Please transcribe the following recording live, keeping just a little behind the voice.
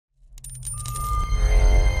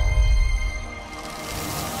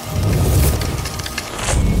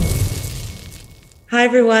Hi,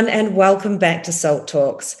 everyone, and welcome back to SALT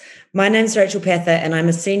Talks. My name's Rachel Pather, and I'm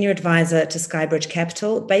a senior advisor to Skybridge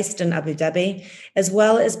Capital based in Abu Dhabi, as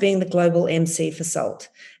well as being the global MC for SALT,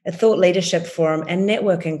 a thought leadership forum and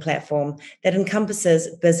networking platform that encompasses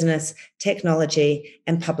business, technology,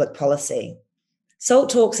 and public policy.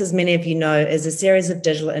 SALT Talks, as many of you know, is a series of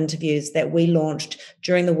digital interviews that we launched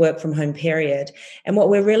during the work from home period. And what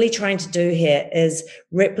we're really trying to do here is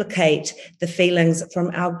replicate the feelings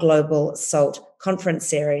from our global SALT conference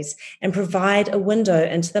series and provide a window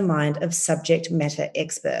into the mind of subject matter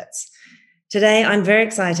experts. Today, I'm very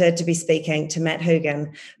excited to be speaking to Matt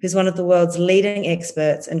Hoogan, who's one of the world's leading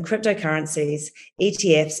experts in cryptocurrencies,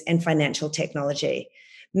 ETFs, and financial technology.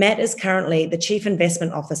 Matt is currently the Chief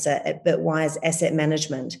Investment Officer at Bitwise Asset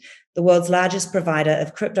Management, the world's largest provider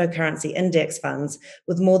of cryptocurrency index funds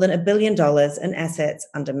with more than $1 billion in assets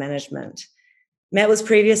under management. Matt was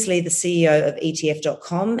previously the CEO of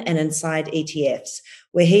ETF.com and Inside ETFs,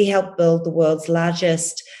 where he helped build the world's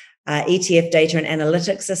largest ETF data and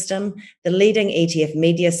analytics system, the leading ETF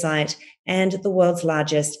media site, and the world's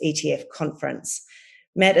largest ETF conference.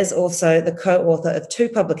 Matt is also the co-author of 2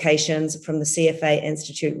 publications from the CFA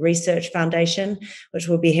Institute Research Foundation, which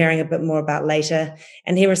we'll be hearing a bit more about later.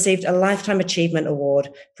 And he received a Lifetime Achievement Award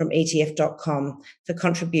from ETF.com for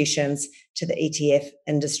contributions to the ETF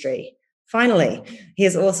industry. Finally, he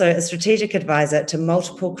is also a strategic advisor to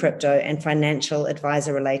multiple crypto and financial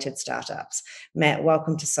advisor-related startups. Matt,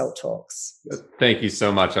 welcome to SALT Talks. Thank you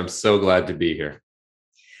so much. I'm so glad to be here.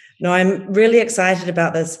 No, I'm really excited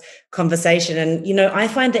about this conversation. And, I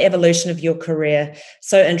find the evolution of your career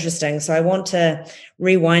so interesting. So I want to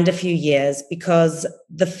rewind a few years because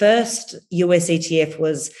the first US ETF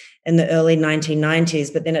was in the early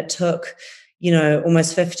 1990s, but then it took,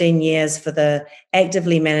 almost 15 years for the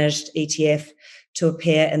actively managed ETF to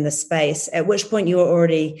appear in the space, at which point you were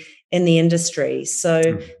already in the industry.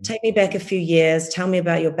 So take me back a few years, tell me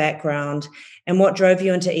about your background and what drove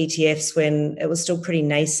you into ETFs when it was still pretty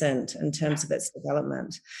nascent in terms of its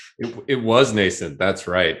development. It was nascent, that's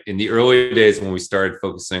right. In the early days when we started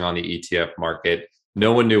focusing on the ETF market,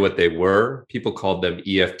 no one knew what they were. People called them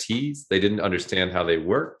EFTs. They didn't understand how they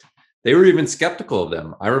worked. They were even skeptical of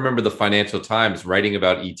them. I remember the Financial Times writing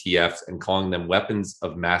about ETFs and calling them weapons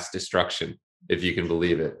of mass destruction, if you can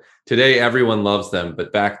believe it. Today, everyone loves them,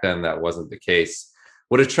 but back then that wasn't the case.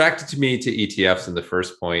 What attracted me to ETFs in the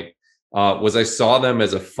first point was I saw them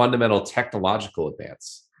as a fundamental technological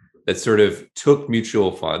advance that sort of took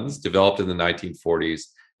mutual funds developed in the 1940s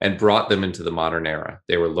and brought them into the modern era.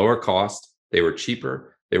 They were lower cost, they were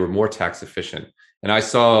cheaper, they were more tax efficient. And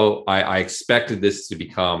I expected this to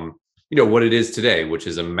become what it is today, which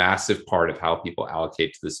is a massive part of how people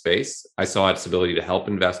allocate to the space. I saw its ability to help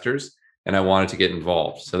investors and I wanted to get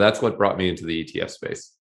involved. So that's what brought me into the ETF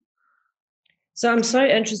space. So I'm so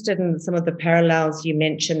interested in some of the parallels you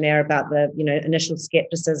mentioned there about the, initial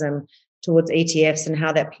skepticism towards ETFs and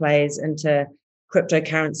how that plays into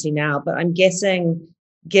cryptocurrency now. But I'm guessing,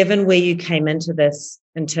 given where you came into this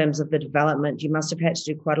in terms of the development, you must have had to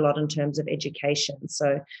do quite a lot in terms of education.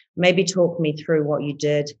 So maybe talk me through what you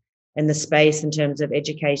did in the space in terms of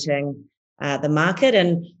educating the market.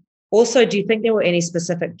 And also, do you think there were any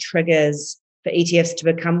specific triggers for ETFs to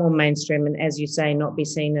become more mainstream and, as you say, not be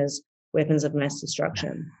seen as weapons of mass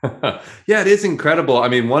destruction? Yeah, it is incredible. I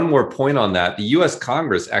mean, one more point on that. The US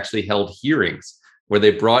Congress actually held hearings where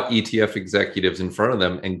they brought ETF executives in front of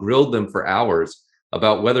them and grilled them for hours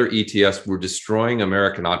about whether ETFs were destroying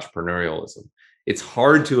American entrepreneurialism. It's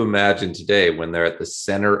hard to imagine today, when they're at the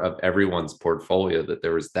center of everyone's portfolio, that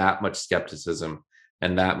there was that much skepticism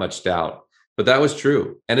and that much doubt. But that was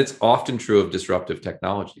true. And it's often true of disruptive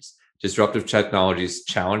technologies. Disruptive technologies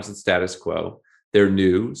challenge the status quo. They're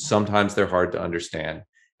new. Sometimes they're hard to understand.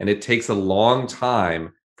 And it takes a long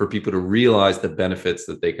time for people to realize the benefits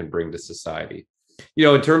that they can bring to society.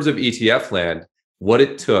 In terms of ETF land, what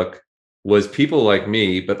it took was people like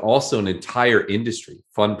me, but also an entire industry,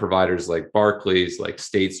 fund providers like Barclays, like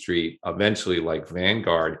State Street, eventually like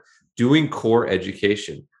Vanguard, doing core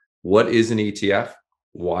education. What is an ETF?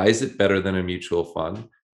 Why is it better than a mutual fund?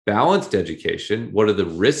 Balanced education. What are the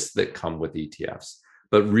risks that come with ETFs?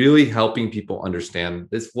 But really helping people understand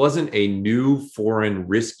this wasn't a new, foreign,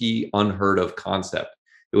 risky, unheard of concept.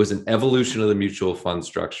 It was an evolution of the mutual fund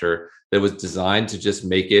structure that was designed to just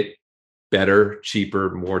make it better,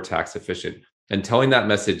 cheaper, more tax efficient. And telling that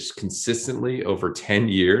message consistently over 10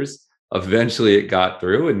 years, eventually it got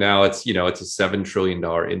through. And now it's a $7 trillion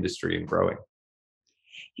industry and growing.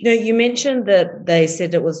 You mentioned that they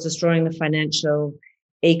said it was destroying the financial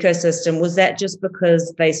ecosystem. Was that just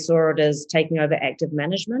because they saw it as taking over active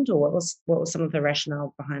management, or what was some of the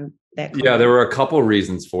rationale behind that comment? Yeah, there were a couple of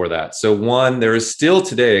reasons for that. So one, there is still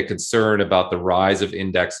today a concern about the rise of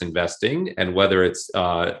index investing and whether it's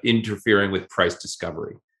interfering with price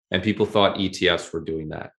discovery. And people thought ETFs were doing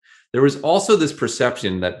that. There was also this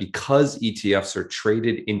perception that because ETFs are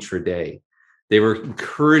traded intraday, they were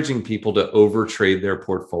encouraging people to overtrade their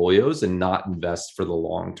portfolios and not invest for the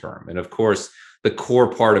long term. And of course, the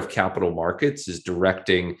core part of capital markets is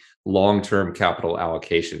directing long-term capital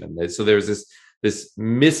allocation. And so there's this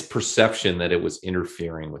misperception that it was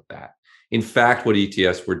interfering with that. In fact, what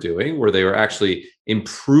ETFs were doing, were they were actually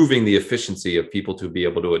improving the efficiency of people to be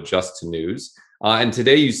able to adjust to news. And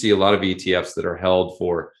today you see a lot of ETFs that are held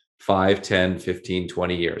for 5, 10, 15,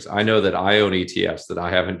 20 years. I know that I own ETFs that I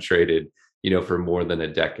haven't traded, for more than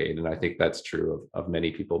a decade. And I think that's true of many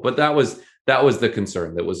people. But that was the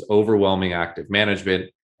concern. That was overwhelming active management,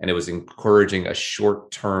 and it was encouraging a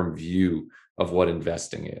short-term view of what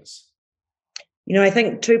investing is. I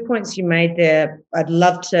think 2 points you made there, I'd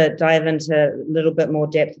love to dive into a little bit more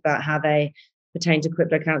depth about how they pertain to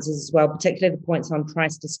cryptocurrencies as well, particularly the points on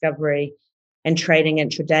price discovery and trading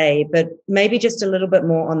intraday, but maybe just a little bit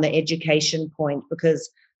more on the education point, because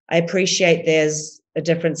I appreciate there's a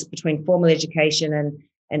difference between formal education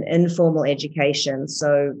and informal education.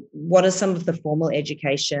 So what are some of the formal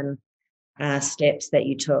education steps that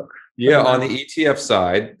you took? Yeah, on the ETF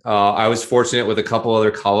side, I was fortunate with a couple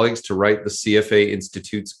other colleagues to write the CFA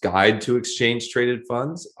Institute's Guide to Exchange Traded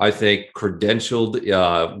Funds. I think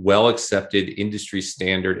credentialed, well-accepted industry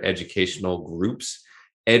standard educational groups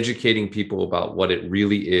educating people about what it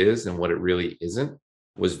really is and what it really isn't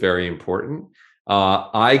was very important.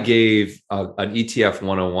 I gave an ETF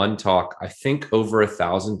 101 talk, I think over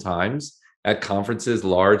 1,000 times at conferences,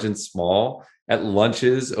 large and small, at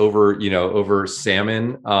lunches over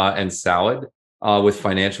salmon and salad with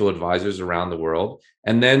financial advisors around the world,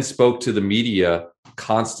 and then spoke to the media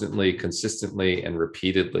constantly, consistently, and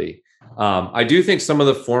repeatedly. I do think some of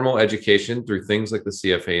the formal education through things like the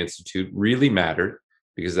CFA Institute really mattered,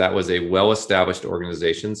 because that was a well-established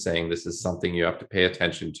organization saying this is something you have to pay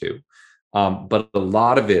attention to. But a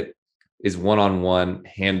lot of it is one-on-one,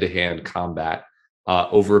 hand-to-hand combat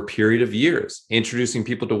over a period of years, introducing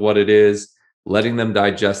people to what it is, letting them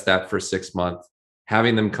digest that for 6 months,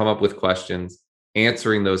 having them come up with questions,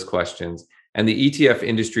 answering those questions. And the ETF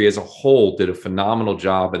industry as a whole did a phenomenal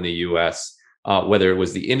job in the US, whether it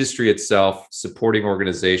was the industry itself, supporting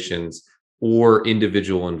organizations, or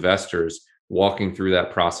individual investors walking through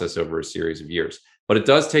that process over a series of years. But it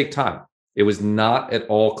does take time. It was not at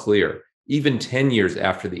all clear, even 10 years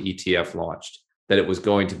after the ETF launched, that it was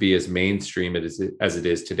going to be as mainstream as it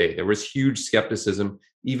is today. There was huge skepticism,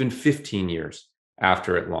 even 15 years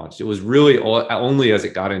after it launched. It was really only as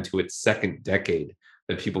it got into its second decade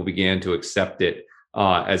that people began to accept it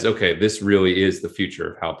as, okay, this really is the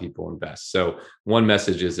future of how people invest. So one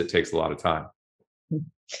message is it takes a lot of time.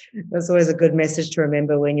 That's always a good message to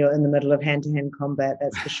remember when you're in the middle of hand-to-hand combat,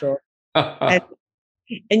 that's for sure.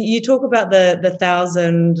 And you talk about the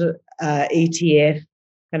 1,000 ETF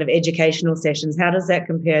kind of educational sessions. How does that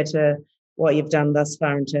compare to what you've done thus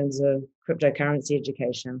far in terms of cryptocurrency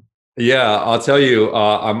education? Yeah, I'll tell you,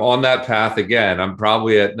 I'm on that path again. I'm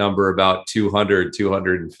probably at number about 200,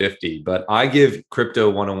 250, but I give Crypto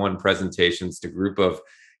 101 presentations to a group of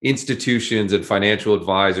institutions and financial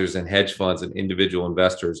advisors and hedge funds and individual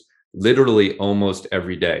investors literally almost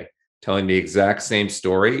every day, telling the exact same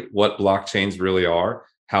story, what blockchains really are,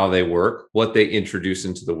 how they work, what they introduce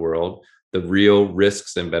into the world, the real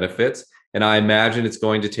risks and benefits. And I imagine it's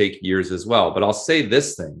going to take years as well. But I'll say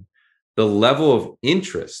this thing, the level of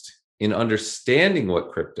interest in understanding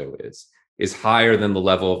what crypto is higher than the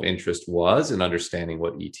level of interest was in understanding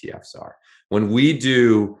what ETFs are. When we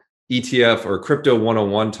do ETF or Crypto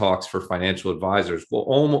 101 talks for financial advisors,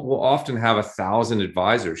 we'll often have 1,000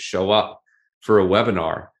 advisors show up for a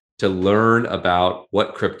webinar to learn about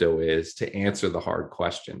what crypto is, to answer the hard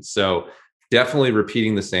questions. So definitely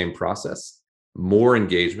repeating the same process, more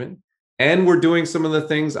engagement. And we're doing some of the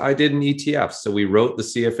things I did in ETFs. So we wrote the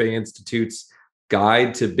CFA Institute's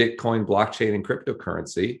Guide to Bitcoin, Blockchain, and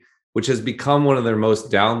Cryptocurrency, which has become one of their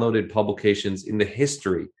most downloaded publications in the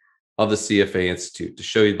history of the CFA Institute, to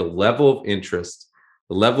show you the level of interest,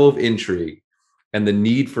 the level of intrigue, and the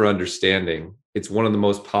need for understanding. It's one of the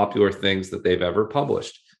most popular things that they've ever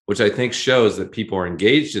published, which I think shows that people are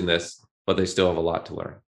engaged in this, but they still have a lot to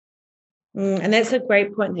learn. And that's a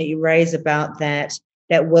great point that you raise about that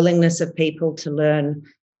willingness of people to learn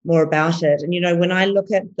more about it. And, when I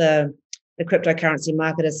look at the cryptocurrency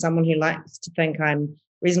market as someone who likes to think I'm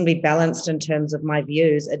reasonably balanced in terms of my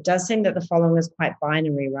views, it does seem that the following is quite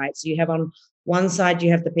binary, right? So you have on one side,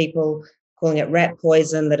 you have the people calling it rat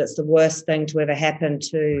poison, that it's the worst thing to ever happen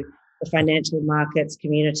to the financial markets,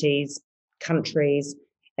 communities, countries.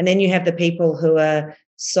 And then you have the people who are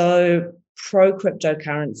so pro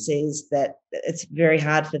cryptocurrencies that it's very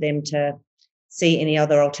hard for them to see any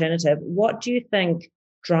other alternative. What do you think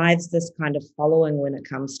drives this kind of following when it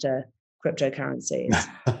comes to cryptocurrencies?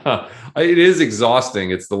 It is exhausting.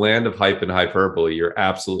 It's the land of hype and hyperbole. You're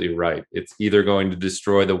absolutely right. It's either going to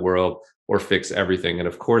destroy the world or fix everything. And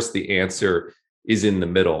of course, the answer is in the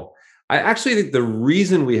middle. I actually think the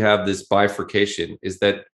reason we have this bifurcation is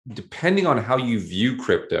that depending on how you view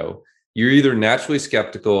crypto, you're either naturally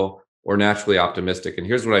skeptical or naturally optimistic. And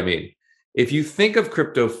here's what I mean. If you think of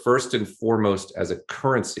crypto first and foremost as a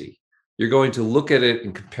currency, you're going to look at it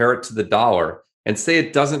and compare it to the dollar and say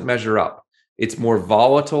it doesn't measure up. It's more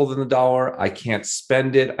volatile than the dollar. I can't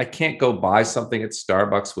spend it. I can't go buy something at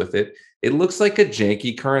Starbucks with it. It looks like a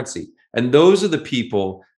janky currency. And those are the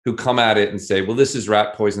people who come at it and say, well, this is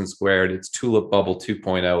rat poison squared. It's tulip bubble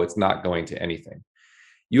 2.0. It's not going to anything.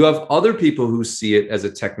 You have other people who see it as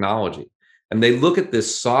a technology. And they look at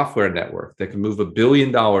this software network that can move $1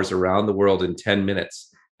 billion around the world in 10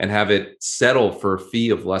 minutes and have it settle for a fee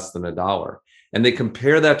of less than $1. And they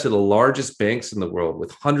compare that to the largest banks in the world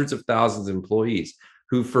with hundreds of thousands of employees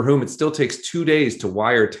for whom it still takes 2 days to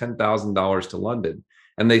wire $10,000 to London.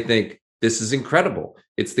 And they think, this is incredible.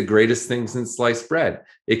 It's the greatest thing since sliced bread.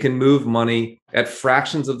 It can move money at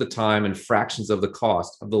fractions of the time and fractions of the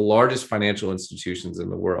cost of the largest financial institutions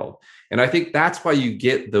in the world. And I think that's why you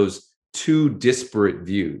get those two disparate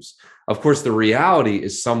views. Of course, the reality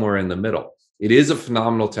is somewhere in the middle. It is a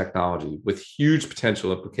phenomenal technology with huge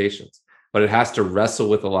potential implications, but it has to wrestle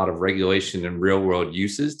with a lot of regulation and real world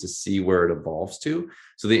uses to see where it evolves to.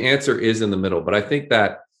 So the answer is in the middle. But I think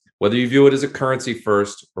that whether you view it as a currency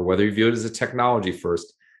first or whether you view it as a technology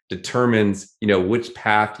first determines, which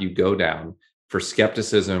path you go down for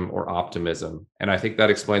skepticism or optimism. And I think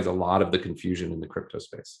that explains a lot of the confusion in the crypto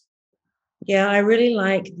space. Yeah, I really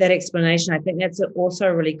like that explanation. I think that's also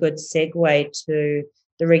a really good segue to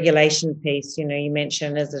the regulation piece. You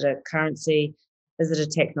mentioned, is it a currency? Is it a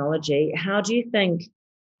technology? How do you think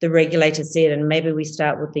the regulators see it? And maybe we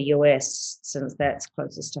start with the US, since that's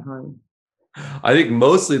closest to home. I think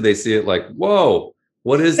mostly they see it like, whoa,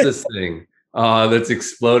 what is this thing that's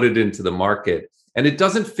exploded into the market? And it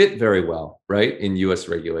doesn't fit very well, right, in US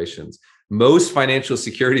regulations. Most financial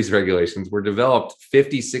securities regulations were developed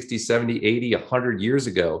 50, 60, 70, 80, 100 years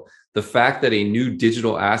ago. The fact that a new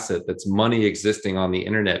digital asset that's money existing on the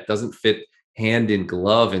internet doesn't fit hand in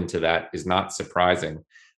glove into that is not surprising.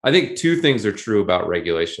 I think two things are true about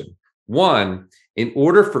regulation. One, in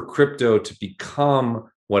order for crypto to become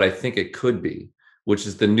what I think it could be, which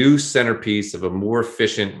is the new centerpiece of a more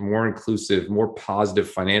efficient, more inclusive, more positive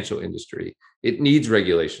financial industry, it needs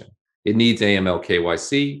regulation. It needs AML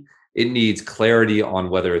KYC. It needs clarity on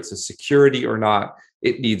whether it's a security or not.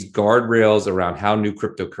 It needs guardrails around how new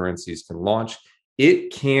cryptocurrencies can launch.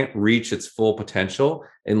 It can't reach its full potential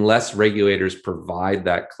unless regulators provide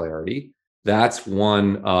that clarity. That's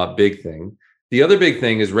one big thing. The other big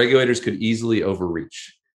thing is regulators could easily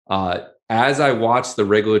overreach. As I watch the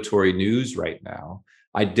regulatory news right now,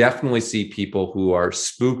 I definitely see people who are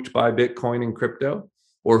spooked by Bitcoin and crypto,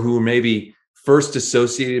 or who maybe first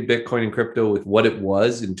associated Bitcoin and crypto with what it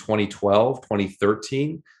was in 2012,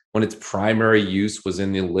 2013, when its primary use was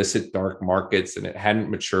in the illicit dark markets and it hadn't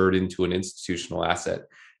matured into an institutional asset.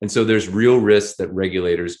 And so there's real risk that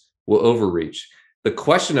regulators will overreach. The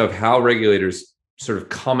question of how regulators sort of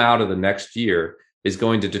come out of the next year is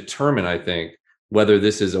going to determine, I think, whether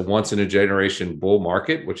this is a once in a generation bull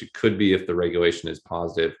market, which it could be if the regulation is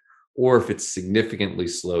positive, or if it's significantly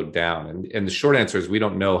slowed down. And the short answer is we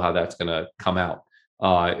don't know how that's going to come out.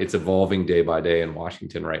 It's evolving day by day in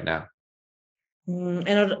Washington right now.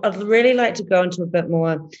 And I'd really like to go into a bit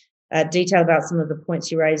more detail about some of the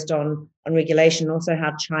points you raised on regulation, also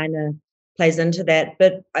how China plays into that.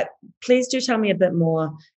 But please do tell me a bit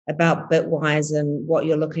more about Bitwise and what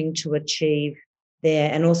you're looking to achieve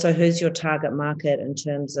there, and also who's your target market in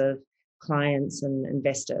terms of clients and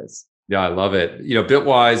investors. Yeah, I love it.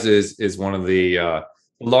 Bitwise is one of the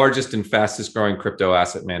largest and fastest growing crypto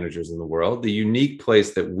asset managers in the world. The unique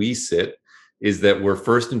place that we sit is that we're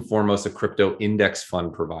first and foremost a crypto index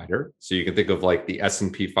fund provider. So you can think of like the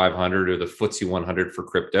S&P 500 or the FTSE 100 for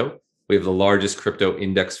crypto. We have the largest crypto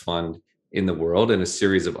index fund in the world and a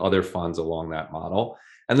series of other funds along that model.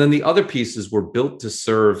 And then the other pieces were built to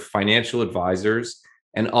serve financial advisors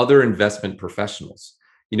and other investment professionals.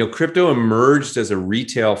 Crypto emerged as a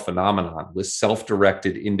retail phenomenon with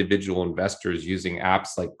self-directed individual investors using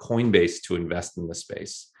apps like Coinbase to invest in the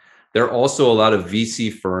space. There are also a lot of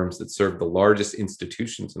VC firms that serve the largest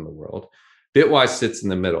institutions in the world. Bitwise sits in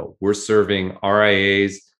the middle. We're serving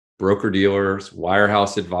RIAs, broker-dealers,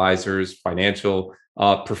 wirehouse advisors, financial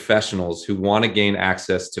professionals who want to gain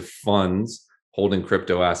access to funds holding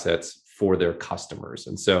crypto assets for their customers.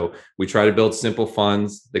 And so we try to build simple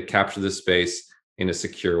funds that capture the space in a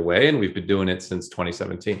secure way. And we've been doing it since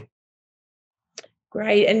 2017.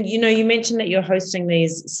 Great. And, you mentioned that you're hosting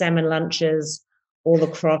these salmon lunches all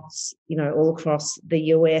across the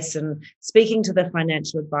US, and speaking to the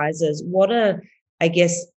financial advisors. What are, I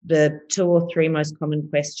guess, the 2 or 3 most common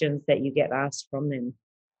questions that you get asked from them?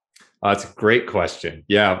 That's a great question.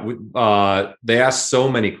 Yeah, they ask so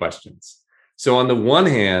many questions. So on the one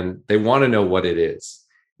hand, they want to know what it is.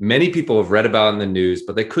 Many people have read about it in the news,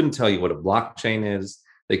 but they couldn't tell you what a blockchain is.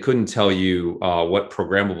 They couldn't tell you what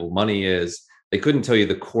programmable money is. They couldn't tell you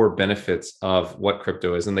the core benefits of what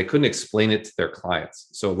crypto is, and they couldn't explain it to their clients.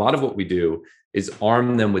 So a lot of what we do is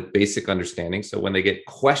arm them with basic understanding. So when they get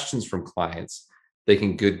questions from clients, they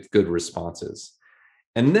can get good responses.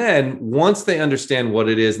 And then once they understand what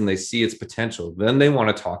it is and they see its potential, then they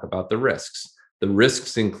want to talk about the risks. The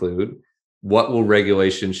risks include, what will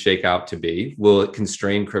regulation shake out to be? Will it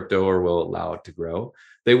constrain crypto or will it allow it to grow?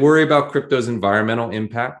 They worry about crypto's environmental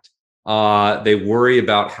impact. They worry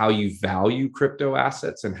about how you value crypto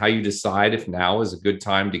assets and how you decide if now is a good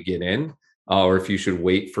time to get in or if you should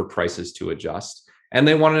wait for prices to adjust. And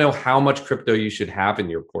they want to know how much crypto you should have in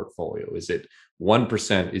your portfolio. Is it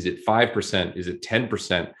 1%? Is it 5%? Is it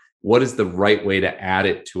 10%? What is the right way to add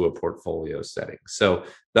it to a portfolio setting? So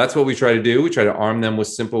that's what we try to do. We try to arm them with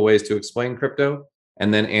simple ways to explain crypto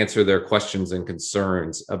and then answer their questions and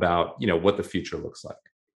concerns about, what the future looks like.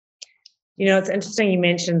 It's interesting you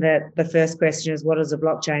mentioned that the first question is, what is a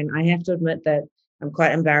blockchain? I have to admit that I'm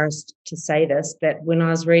quite embarrassed to say this, that when I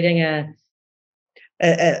was reading a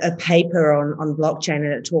paper on blockchain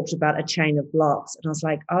and it talked about a chain of blocks, and I was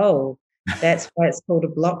like, oh, that's why it's called a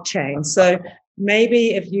blockchain. So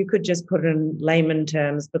maybe if you could just put it in layman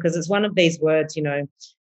terms, because it's one of these words,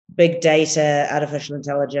 big data, artificial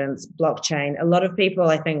intelligence, blockchain. A lot of people,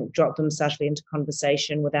 I think, drop them subtly into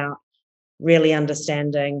conversation without really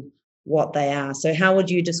understanding what they are. So how would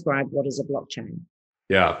you describe what is a blockchain?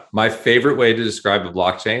 Yeah, my favorite way to describe a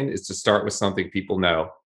blockchain is to start with something people know,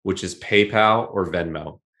 which is PayPal or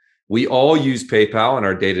Venmo. We all use PayPal in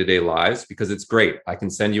our day-to-day lives because it's great. I can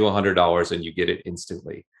send you $100 and you get it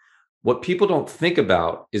instantly. What people don't think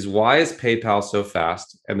about is, why is PayPal so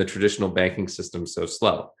fast and the traditional banking system so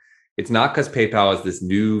slow? It's not because PayPal is this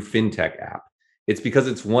new fintech app. It's because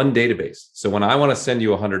it's one database. So when I want to send you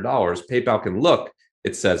 $100, PayPal can look,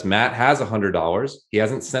 it says Matt has $100. He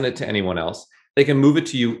hasn't sent it to anyone else. They can move it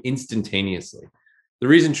to you instantaneously. The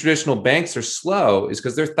reason traditional banks are slow is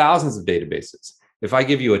because there are thousands of databases. If I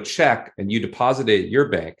give you a check and you deposit it at your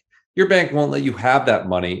bank won't let you have that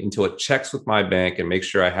money until it checks with my bank and makes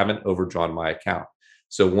sure I haven't overdrawn my account.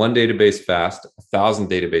 So one database fast, 1,000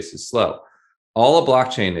 databases slow. All a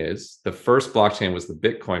blockchain is, the first blockchain was the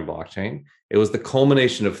Bitcoin blockchain. It was the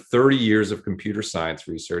culmination of 30 years of computer science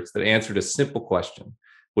research that answered a simple question,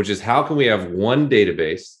 which is, how can we have one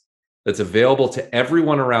database that's available to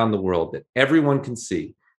everyone around the world, that everyone can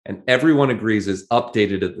see and everyone agrees is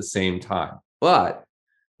updated at the same time, but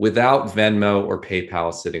without Venmo or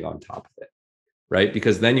PayPal sitting on top of it, right?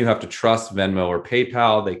 Because then you have to trust Venmo or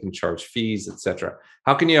PayPal, they can charge fees, etc.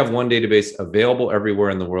 How can you have one database available everywhere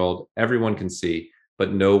in the world, everyone can see,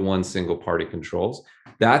 but no one single party controls?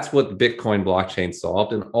 That's what the Bitcoin blockchain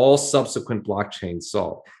solved, and all subsequent blockchains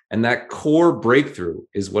solved. And that core breakthrough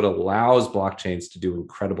is what allows blockchains to do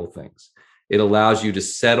incredible things. It allows you to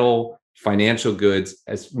settle financial goods,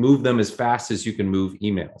 move them as fast as you can move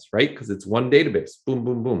emails, right? Because it's one database, boom,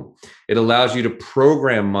 boom, boom. It allows you to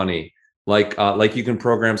program money like you can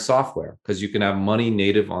program software, because you can have money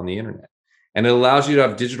native on the internet. And it allows you to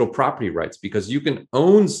have digital property rights, because you can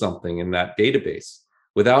own something in that database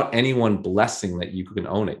without anyone blessing that you can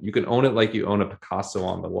own it. You can own it like you own a Picasso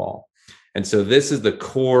on the wall. And so this is the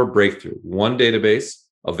core breakthrough. One database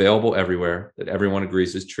available everywhere that everyone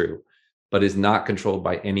agrees is true, but is not controlled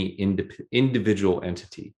by any individual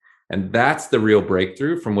entity. And that's the real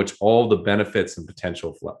breakthrough from which all the benefits and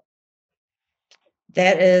potential flow.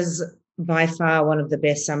 That is by far one of the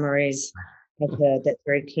best summaries I've heard. That's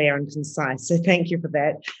very clear and concise. So thank you for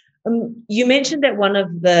that. You mentioned that one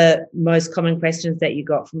of the most common questions that you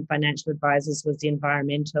got from financial advisors was the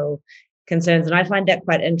environmental concerns. And I find that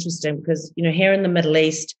quite interesting because, here in the Middle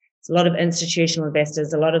East, it's a lot of institutional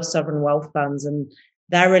investors, a lot of sovereign wealth funds, and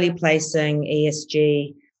they're really placing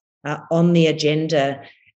ESG on the agenda.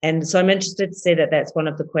 And so I'm interested to see that that's one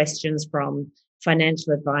of the questions from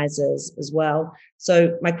financial advisors as well.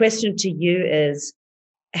 So my question to you is,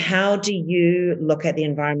 how do you look at the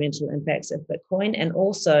environmental impacts of Bitcoin? And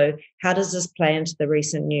also, how does this play into the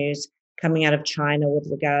recent news coming out of China with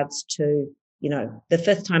regards to, the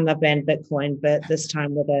fifth time they've banned Bitcoin, but this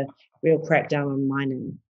time with a real crackdown on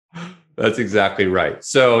mining? That's exactly right.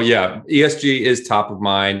 So yeah, ESG is top of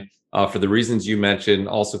mind for the reasons you mentioned,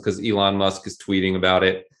 also because Elon Musk is tweeting about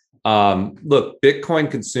it. Look, Bitcoin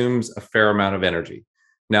consumes a fair amount of energy.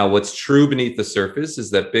 Now, what's true beneath the surface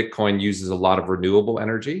is that Bitcoin uses a lot of renewable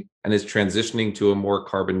energy and is transitioning to a more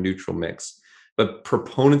carbon neutral mix. But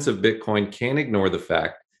proponents of Bitcoin can't ignore the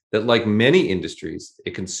fact that, like many industries,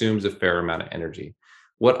 it consumes a fair amount of energy.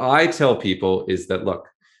 What I tell people is that, look,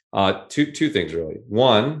 two things really.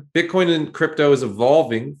 One, Bitcoin and crypto is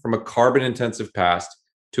evolving from a carbon intensive past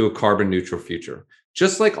to a carbon neutral future.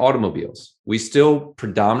 Just like automobiles, we still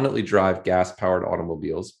predominantly drive gas powered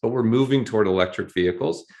automobiles, but we're moving toward electric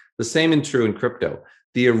vehicles. The same is true in crypto.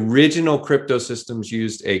 The original crypto systems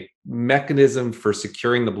used a mechanism for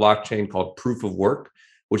securing the blockchain called proof of work,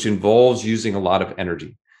 which involves using a lot of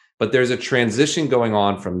energy. But there's a transition going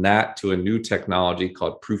on from that to a new technology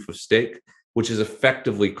called proof of stake, which is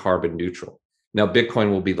effectively carbon neutral. Now, Bitcoin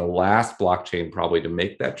will be the last blockchain probably to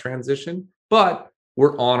make that transition, but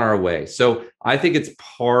we're on our way. So I think it's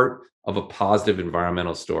part of a positive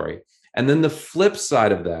environmental story. And then the flip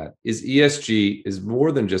side of that is ESG is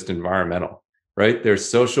more than just environmental, right? There's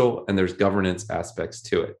social and there's governance aspects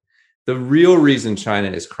to it. The real reason China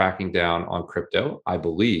is cracking down on crypto, I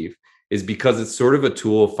believe, is because it's sort of a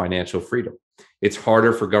tool of financial freedom. It's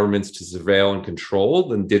harder for governments to surveil and control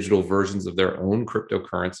than digital versions of their own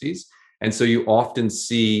cryptocurrencies. And so you often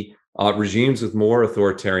see regimes with more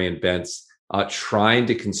authoritarian bents trying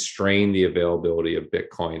to constrain the availability of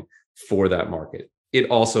Bitcoin for that market. It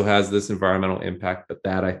also has this environmental impact, but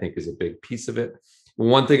that I think is a big piece of it.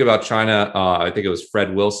 One thing about China, I think it was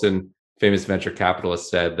Fred Wilson, famous venture capitalist,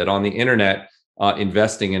 said that on the internet,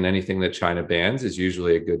 investing in anything that China bans is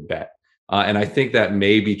usually a good bet. And I think that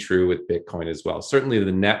may be true with Bitcoin as well. Certainly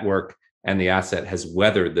the network and the asset has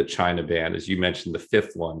weathered the China ban, as you mentioned, the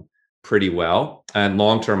fifth one, pretty well. And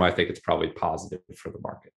long term, I think it's probably positive for the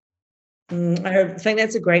market. I think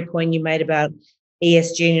that's a great point you made about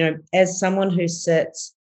ESG. As someone who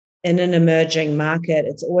sits in an emerging market,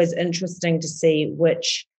 it's always interesting to see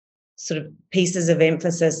which sort of pieces of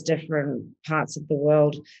emphasis different parts of the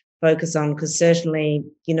world focus on. Because certainly,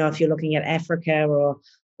 if you're looking at Africa or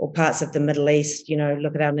parts of the Middle East,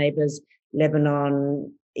 look at our neighbors,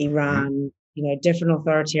 Lebanon, Iran, different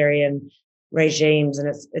authoritarian regimes,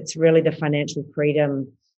 and it's really the financial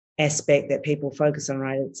freedom aspect that people focus on,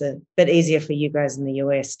 right? It's a bit easier for you guys in the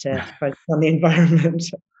US to focus on the environment.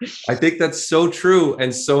 I think that's so true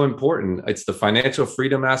and so important. It's the financial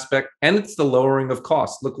freedom aspect and it's the lowering of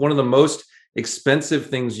costs. Look, one of the most expensive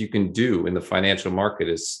things you can do in the financial market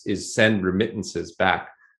is send remittances back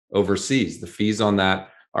overseas. The fees on that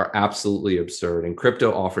are absolutely absurd, and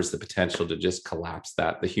crypto offers the potential to just collapse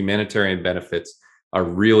that. The humanitarian benefits are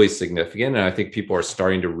really significant, and I think people are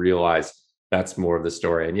starting to realize that's more of the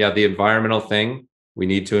story. And yeah, the environmental thing, we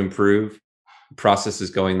need to improve. The process is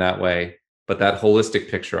going that way, but that holistic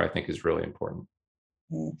picture, I think, is really important.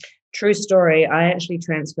 True story. I actually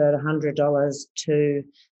transferred $100 to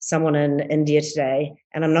someone in India today,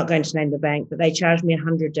 and I'm not going to name the bank, but they charged me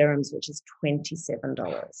 100 dirhams, which is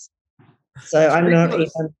 $27. So I'm not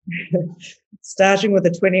even starting with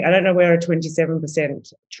a 20. I don't know where a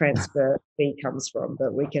 27% transfer fee comes from,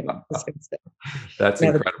 but we can discuss that. That's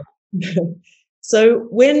incredible. So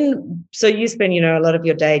you spend a lot of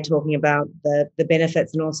your day talking about the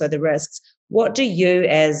benefits and also the risks. What do you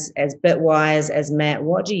as Bitwise, as Matt,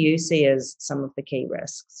 what do you see as some of the key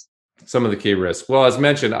risks? Some of the key risks. Well, as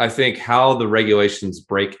mentioned, I think how the regulations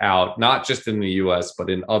break out, not just in the US, but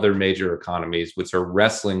in other major economies, which are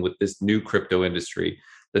wrestling with this new crypto industry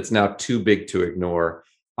that's now too big to ignore.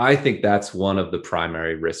 I think that's one of the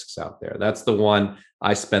primary risks out there. That's the one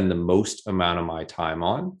I spend the most amount of my time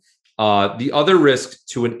on. The other risk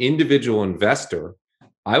to an individual investor,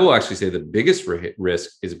 I will actually say the biggest risk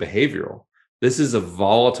is behavioral. This is a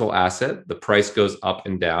volatile asset. The price goes up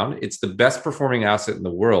and down. It's the best performing asset in the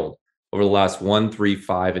world over the last 1, 3,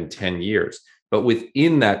 5, and 10 years. But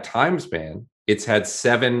within that time span, it's had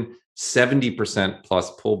 70%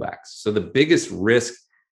 plus pullbacks. So the biggest risk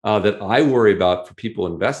that I worry about for people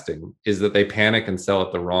investing is that they panic and sell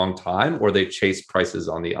at the wrong time, or they chase prices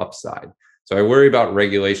on the upside. So I worry about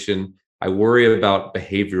regulation. I worry about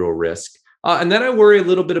behavioral risk. And then I worry a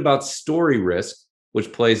little bit about story risk,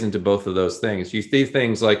 which plays into both of those things. You see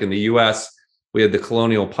things like in the US, we had the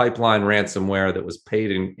Colonial Pipeline ransomware that was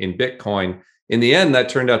paid in Bitcoin. In the end, that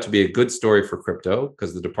turned out to be a good story for crypto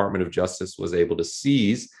because the Department of Justice was able to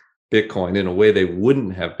seize Bitcoin in a way they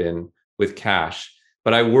wouldn't have been with cash.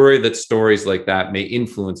 But I worry that stories like that may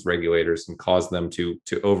influence regulators and cause them to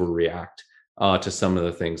overreact to some of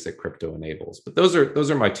the things that crypto enables. But those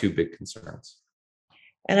are my two big concerns.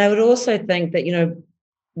 And I would also think that,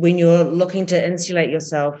 when you're looking to insulate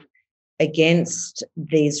yourself against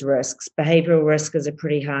these risks, behavioral risk is a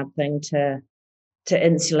pretty hard thing to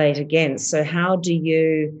insulate against. So how do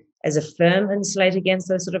you, as a firm, insulate against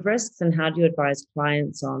those sort of risks? And how do you advise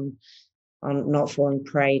clients on not falling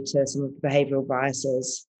prey to some of the behavioral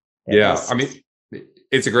biases? Yeah, I mean,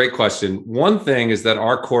 it's a great question. One thing is that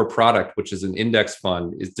our core product, which is an index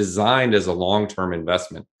fund, is designed as a long-term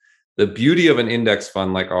investment. The beauty of an index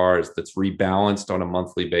fund like ours that's rebalanced on a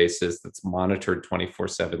monthly basis, that's monitored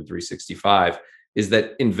 24/7, 365, is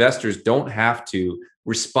that investors don't have to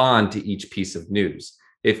respond to each piece of news.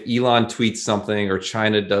 If Elon tweets something or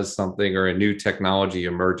China does something or a new technology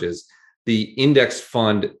emerges, the index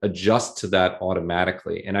fund adjusts to that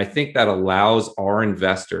automatically. And I think that allows our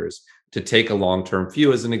investors to take a long-term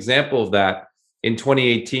view. As an example of that, in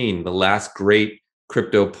 2018, the last great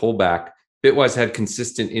crypto pullback, Bitwise had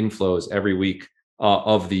consistent inflows every week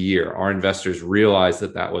of the year. Our investors realized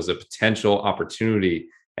that that was a potential opportunity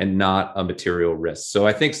and not a material risk. So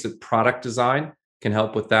I think that product design can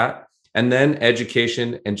help with that. And then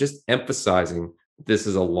education and just emphasizing this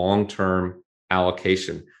is a long-term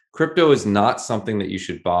allocation. Crypto is not something that you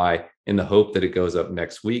should buy in the hope that it goes up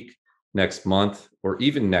next week, next month, or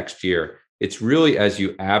even next year. It's really as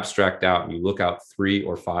you abstract out and you look out 3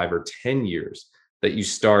 or 5 or 10 years that you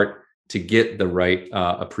start to get the right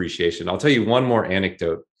appreciation. I'll tell you one more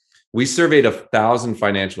anecdote. We surveyed 1,000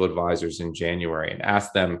 financial advisors in January and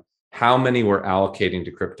asked them how many were allocating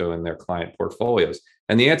to crypto in their client portfolios.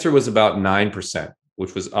 And the answer was about 9%,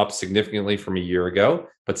 which was up significantly from a year ago,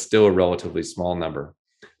 but still a relatively small number.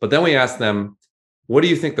 But then we asked them, what do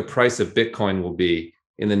you think the price of Bitcoin will be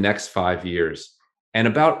in the next 5 years? And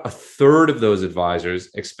about a third of those advisors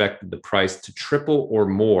expected the price to triple or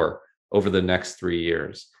more over the next 3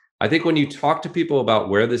 years. I think when you talk to people about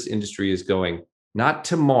where this industry is going, not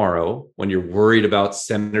tomorrow when you're worried about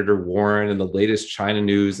Senator Warren and the latest China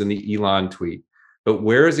news and the Elon tweet, but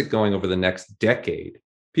where is it going over the next decade?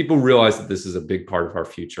 People realize that this is a big part of our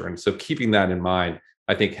future. And so keeping that in mind,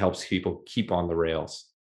 I think helps people keep on the rails.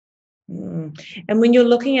 And when you're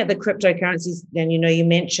looking at the cryptocurrencies, then, you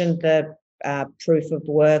mentioned the proof of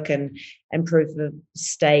work and proof of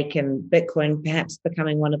stake, and Bitcoin perhaps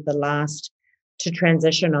becoming one of the last to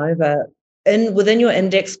transition over. Within your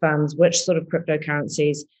index funds, which sort of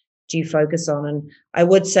cryptocurrencies do you focus on? And I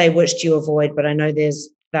would say which do you avoid, but I know there's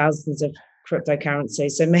thousands of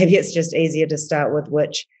cryptocurrencies, so maybe it's just easier to start with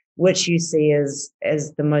which you see as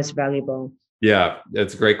the most valuable. Yeah,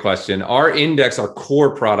 that's a great question. Our index, our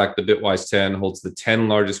core product, the Bitwise 10, holds the 10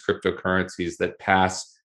 largest cryptocurrencies that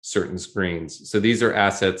pass certain screens. So these are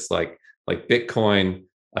assets like Bitcoin,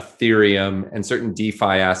 Ethereum, and certain DeFi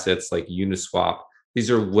assets like Uniswap.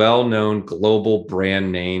 These are well-known global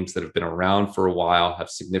brand names that have been around for a while, have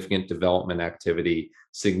significant development activity,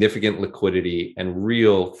 significant liquidity, and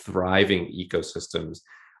real thriving ecosystems.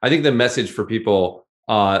 I think the message for people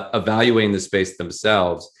evaluating the space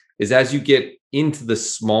themselves is as you get into the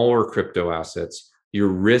smaller crypto assets, your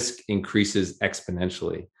risk increases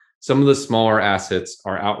exponentially. Some of the smaller assets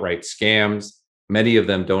are outright scams. Many of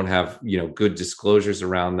them don't have, good disclosures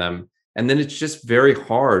around them. And then it's just very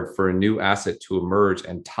hard for a new asset to emerge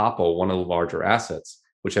and topple one of the larger assets,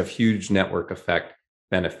 which have huge network effect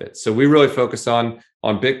benefits. So we really focus on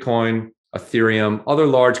Bitcoin, Ethereum, other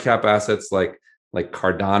large cap assets like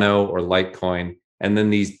Cardano or Litecoin, and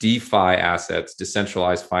then these DeFi assets,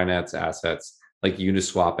 decentralized finance assets like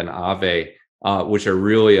Uniswap and Aave, which are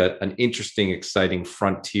really an interesting, exciting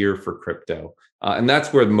frontier for crypto. And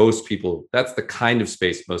that's where that's the kind of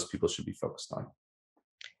space most people should be focused on.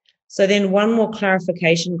 So then one more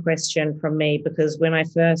clarification question from me, because when I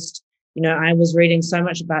first, I was reading so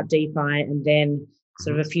much about DeFi, and then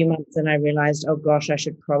sort of a few months in, I realized, oh gosh, I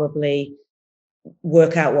should probably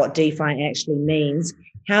work out what DeFi actually means.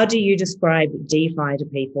 How do you describe DeFi to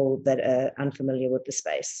people that are unfamiliar with the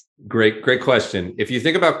space? Great question. If you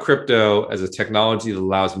think about crypto as a technology that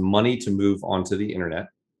allows money to move onto the internet,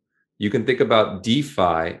 you can think about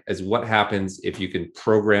DeFi as what happens if you can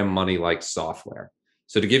program money like software.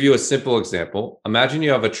 So to give you a simple example, imagine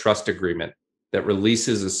you have a trust agreement that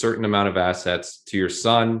releases a certain amount of assets to your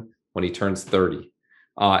son when he turns 30.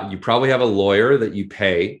 You probably have a lawyer that you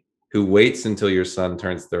pay who waits until your son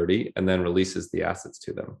turns 30 and then releases the assets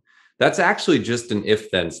to them. That's actually just an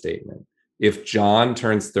if-then statement. If John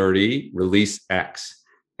turns 30, release X.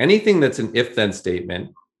 Anything that's an if-then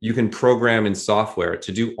statement, you can program in software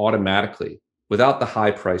to do automatically without the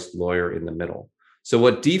high-priced lawyer in the middle. So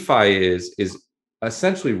what DeFi is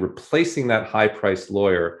essentially replacing that high-priced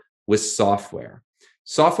lawyer with software.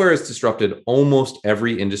 Software has disrupted almost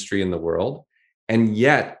every industry in the world, and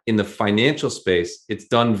yet in the financial space, it's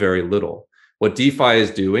done very little. What DeFi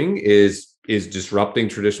is doing is disrupting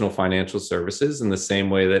traditional financial services in the same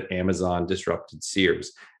way that Amazon disrupted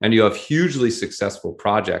Sears. And you have hugely successful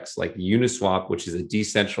projects like Uniswap, which is a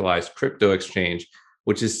decentralized crypto exchange,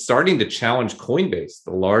 which is starting to challenge Coinbase,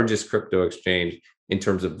 the largest crypto exchange, in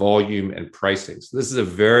terms of volume and pricing. So this is a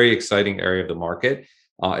very exciting area of the market.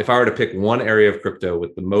 If I were to pick one area of crypto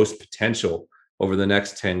with the most potential over the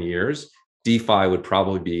next 10 years, DeFi would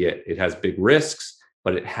probably be it. It has big risks,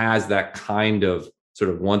 but it has that kind of sort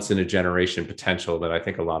of once in a generation potential that I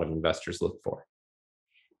think a lot of investors look for.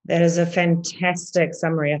 That is a fantastic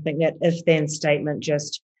summary. I think that if-then statement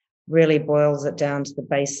just really boils it down to the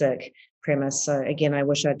basic premise. So again, I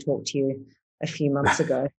wish I'd talked to you a few months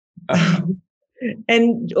ago.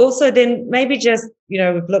 And also then maybe just,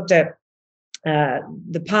 we've looked at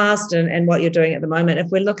the past and what you're doing at the moment. If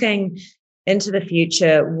we're looking into the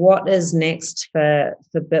future, what is next for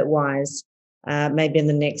Bitwise, maybe in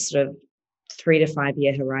the next sort of 3 to 5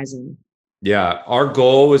 year horizon? Yeah, our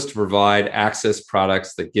goal was to provide access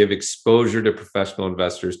products that give exposure to professional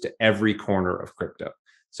investors to every corner of crypto.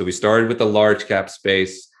 So we started with the large cap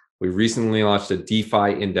space. We recently launched a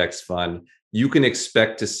DeFi index fund. You can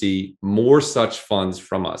expect to see more such funds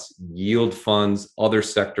from us, yield funds, other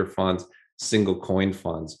sector funds, single coin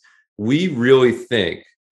funds. We really think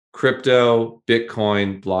crypto,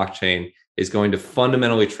 Bitcoin, blockchain is going to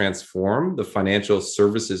fundamentally transform the financial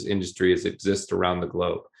services industry as it exists around the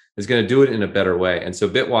globe. It's going to do it in a better way. And so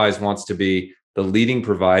Bitwise wants to be the leading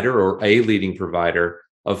provider or a leading provider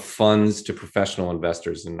of funds to professional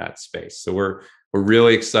investors in that space. So we're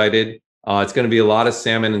really excited. It's going to be a lot of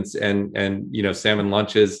salmon and salmon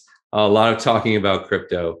lunches, a lot of talking about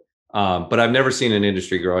crypto. But I've never seen an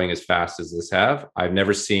industry growing as fast as this have. I've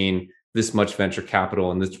never seen this much venture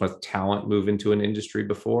capital and this much talent move into an industry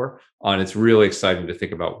before. And it's really exciting to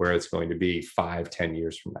think about where it's going to be 5-10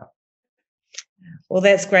 years from now. Well,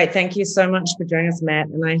 that's great. Thank you so much for joining us, Matt.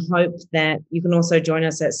 And I hope that you can also join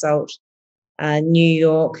us at SALT New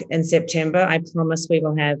York in September. I promise we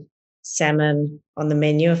will have salmon on the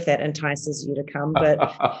menu if that entices you to come.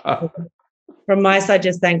 But from my side,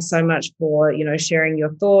 just thanks so much for sharing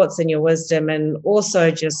your thoughts and your wisdom, and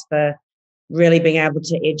also just for really being able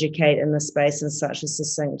to educate in the space in such a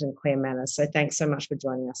succinct and clear manner. So thanks so much for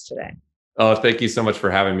joining us today. Oh, thank you so much for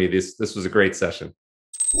having me. This was a great session.